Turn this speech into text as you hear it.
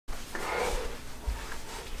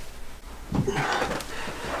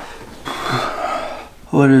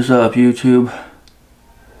What is up, YouTube?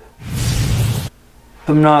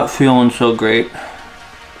 I'm not feeling so great.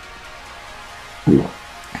 I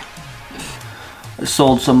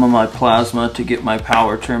sold some of my plasma to get my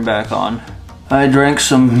power turned back on. I drank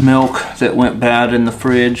some milk that went bad in the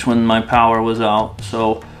fridge when my power was out,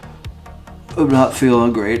 so I'm not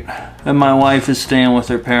feeling great. And my wife is staying with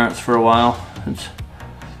her parents for a while.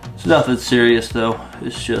 It's nothing serious though,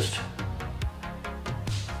 it's just...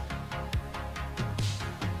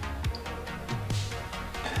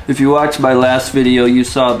 If you watched my last video, you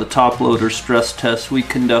saw the top loader stress test we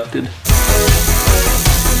conducted.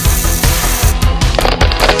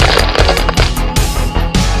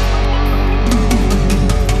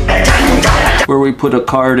 Where we put a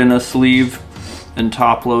card in a sleeve and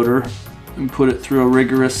top loader and put it through a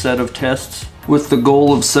rigorous set of tests with the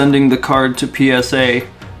goal of sending the card to PSA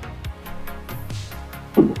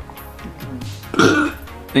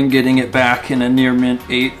and getting it back in a near mint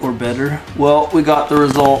 8 or better. Well, we got the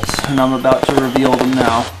results and I'm about to reveal them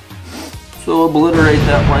now. So obliterate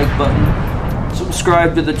that like button,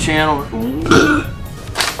 subscribe to the channel.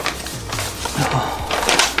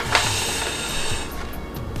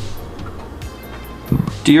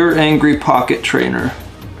 Dear Angry Pocket Trainer.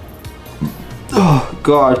 Oh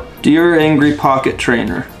God. Dear Angry Pocket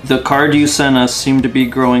Trainer, the card you sent us seemed to be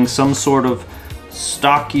growing some sort of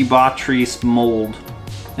Stachybotrys mold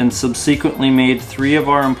and subsequently made 3 of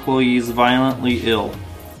our employees violently ill.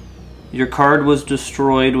 Your card was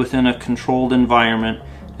destroyed within a controlled environment,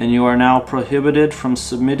 and you are now prohibited from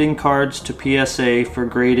submitting cards to PSA for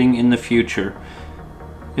grading in the future.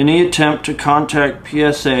 Any attempt to contact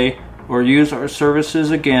PSA or use our services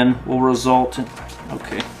again will result in...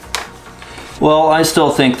 Okay. Well, I still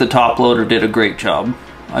think the top loader did a great job.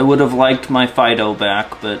 I would have liked my Fido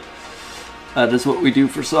back, but that is what we do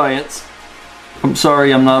for science. I'm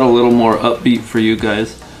sorry I'm not a little more upbeat for you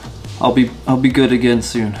guys. I'll be good again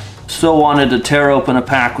soon. Still wanted to tear open a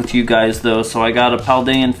pack with you guys though, so I got a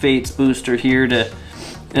Paldean Fates booster here to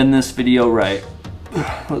end this video right.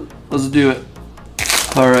 Let's do it.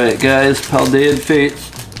 Alright guys, Paldean Fates.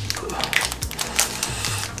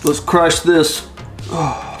 Let's crush this.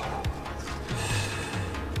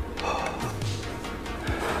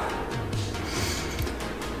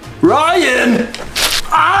 Ryan!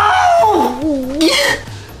 Ow!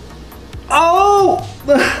 Oh!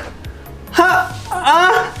 Ha!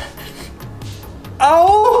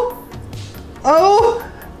 Oh! Oh!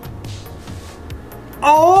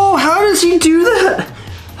 Oh! How does he do that?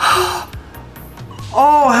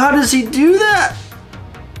 Oh! How does he do that?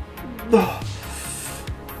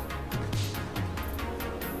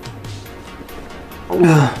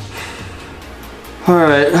 All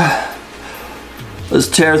right. Let's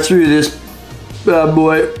tear through this bad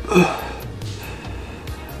boy.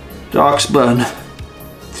 Doc's bun.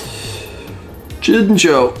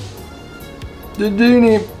 Chincho.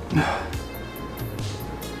 Didini.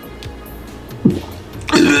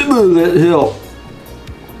 That hill.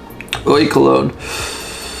 Oi cologne.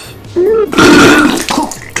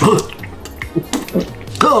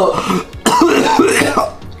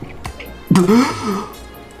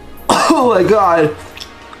 Oh my God.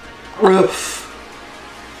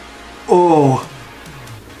 Oh.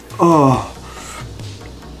 Oh.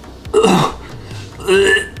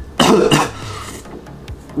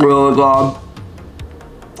 Oh God.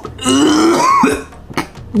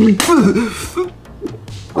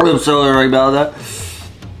 I'm so sorry about that.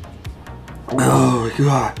 Oh my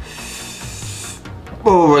God.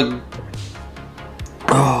 Oh my.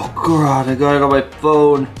 Oh God, I got it on my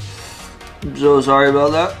phone. I'm so sorry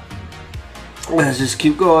about that. Let's just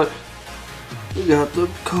keep going. We got the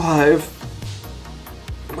Clive.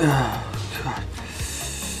 Oh God.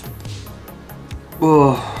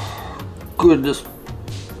 Oh goodness.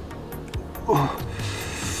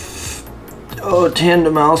 Oh,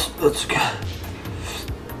 Tandem Mouse. That's good.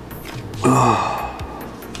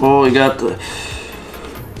 Oh, we got the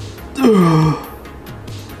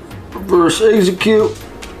reverse execute.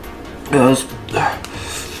 Yes.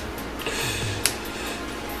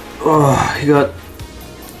 Oh, you got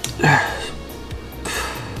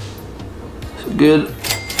good.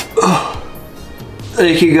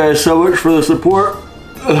 Thank you guys so much for the support,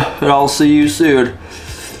 and I'll see you soon.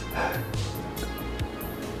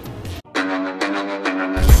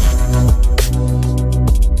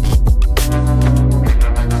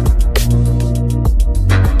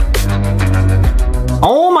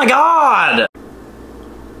 Oh my God!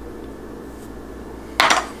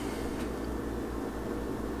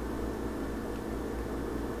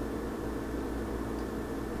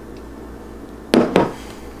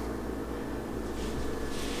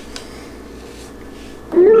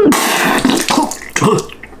 Oh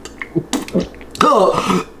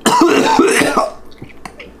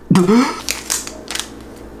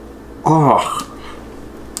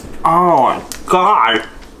my god.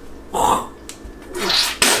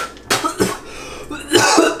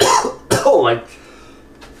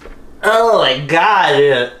 Oh my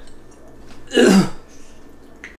god.